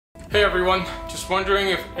Hey everyone, just wondering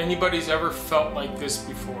if anybody's ever felt like this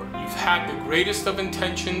before. You've had the greatest of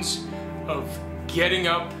intentions of getting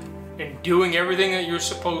up and doing everything that you're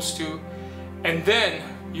supposed to, and then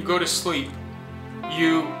you go to sleep.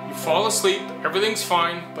 You fall asleep, everything's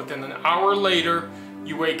fine, but then an hour later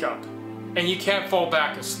you wake up and you can't fall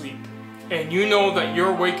back asleep. And you know that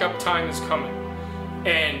your wake up time is coming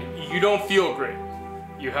and you don't feel great.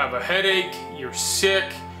 You have a headache, you're sick,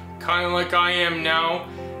 kind of like I am now,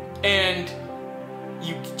 and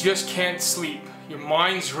you just can't sleep. Your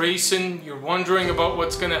mind's racing, you're wondering about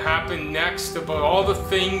what's going to happen next, about all the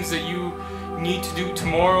things that you need to do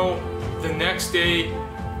tomorrow, the next day,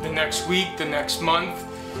 the next week, the next month.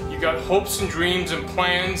 You got hopes and dreams and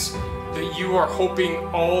plans that you are hoping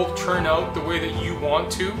all turn out the way that you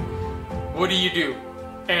want to. What do?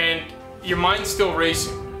 And your mind's still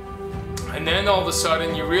racing. And then all of a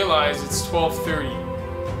sudden you realize it's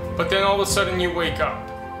 12:30. But then all of a sudden you wake up.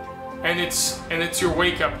 And it's your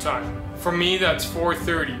wake up time. For me, that's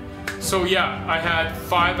 4:30. So yeah, I had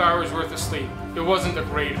 5 hours worth of sleep. It wasn't the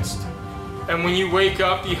greatest. And when you wake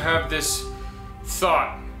up, you have this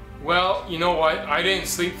thought, well, you know what? I didn't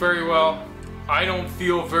sleep very well. I don't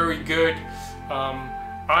feel very good.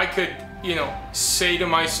 I could, say to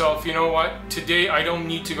myself, you know what? Today I don't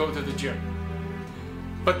need to go to the gym.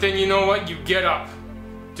 But then you know what? You get up,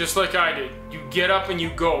 just like I did. You get up and you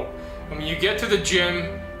go. And when you get to the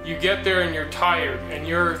gym, you get there and you're tired and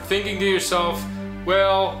you're thinking to yourself,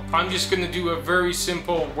 well, I'm just gonna do a very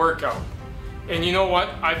simple workout. And you know what?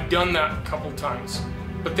 I've done that a couple times.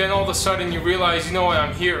 But then all of a sudden you realize, you know what,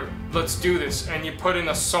 I'm here, let's do this. And you put in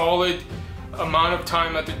a solid amount of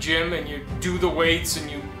time at the gym and you do the weights and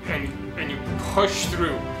you push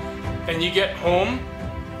through. And you get home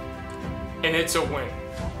and it's a win.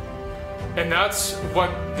 And that's what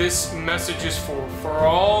this message is for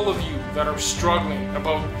all of you that are struggling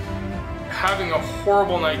about having a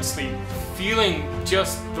horrible night's sleep, feeling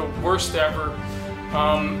just the worst ever,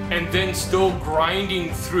 and then still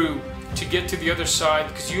grinding through to get to the other side,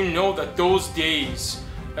 because you know that those days,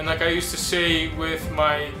 and like I used to say with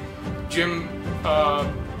my gym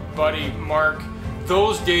buddy Mark,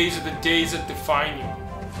 those days are the days that define you.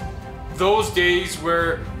 Those days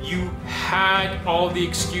where you had all the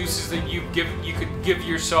excuses that you could give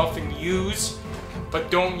yourself and use,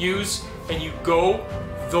 but don't use, and you go,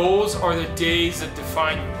 those are the days that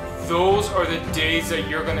define you. Those are the days that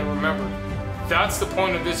you're going to remember. That's the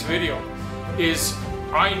point of this video, is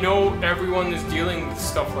I know everyone is dealing with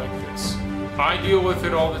stuff like this. I deal with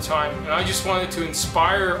it all the time, and I just wanted to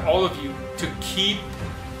inspire all of you to keep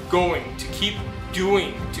going, to keep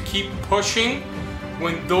doing, to keep pushing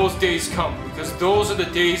when those days come, because those are the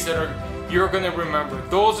days that you're going to remember.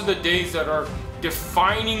 Those are the days that are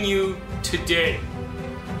defining you today.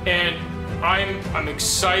 And I'm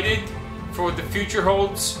excited for what the future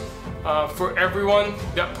holds for everyone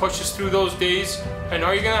that pushes through those days. And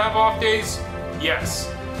are you going to have off days?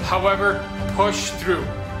 Yes. However, push through.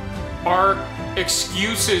 Our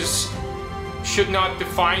excuses should not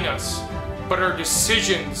define us, but our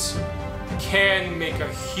decisions can make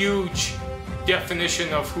a huge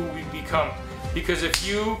definition of who we become. Because if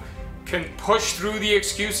you can push through the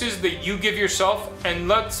excuses that you give yourself, and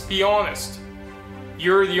let's be honest,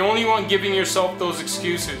 you're the only one giving yourself those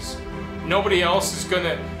excuses. Nobody else is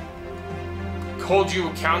gonna hold you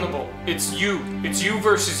accountable. It's you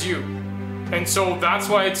versus you. And so that's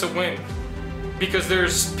why it's a win. Because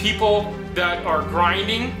there's people that are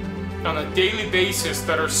grinding on a daily basis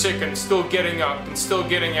that are sick and still getting up and still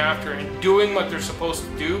getting after and doing what they're supposed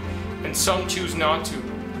to do, and some choose not to.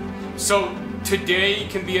 So today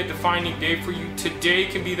can be a defining day for you. Today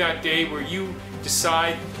can be that day where you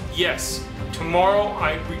decide, yes, tomorrow,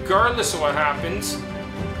 regardless of what happens,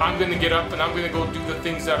 I'm gonna get up and I'm gonna go do the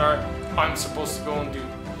things that I'm supposed to go and do.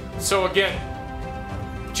 So again,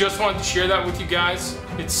 just wanted to share that with you guys.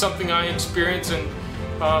 It's something I experience, and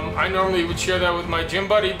I normally would share that with my gym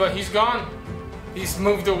buddy, but he's gone. He's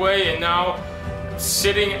moved away, and now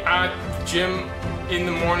sitting at the gym in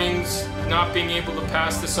the mornings, not being able to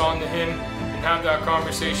pass this on to him and have that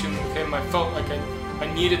conversation with him, I felt like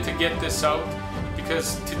I needed to get this out,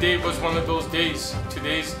 because today was one of those days.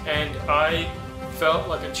 And I felt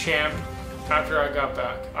like a champ after I got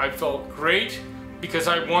back. I felt great because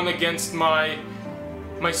I won against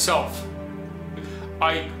myself.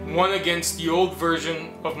 I won against the old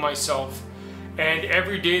version of myself. And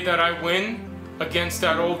every day that I win against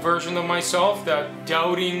that old version of myself, that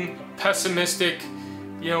doubting, pessimistic,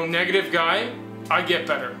 negative guy, I get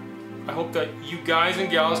better. I hope that you guys and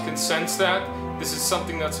gals can sense that. This is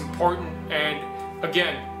something that's important, and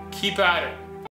again, keep at it.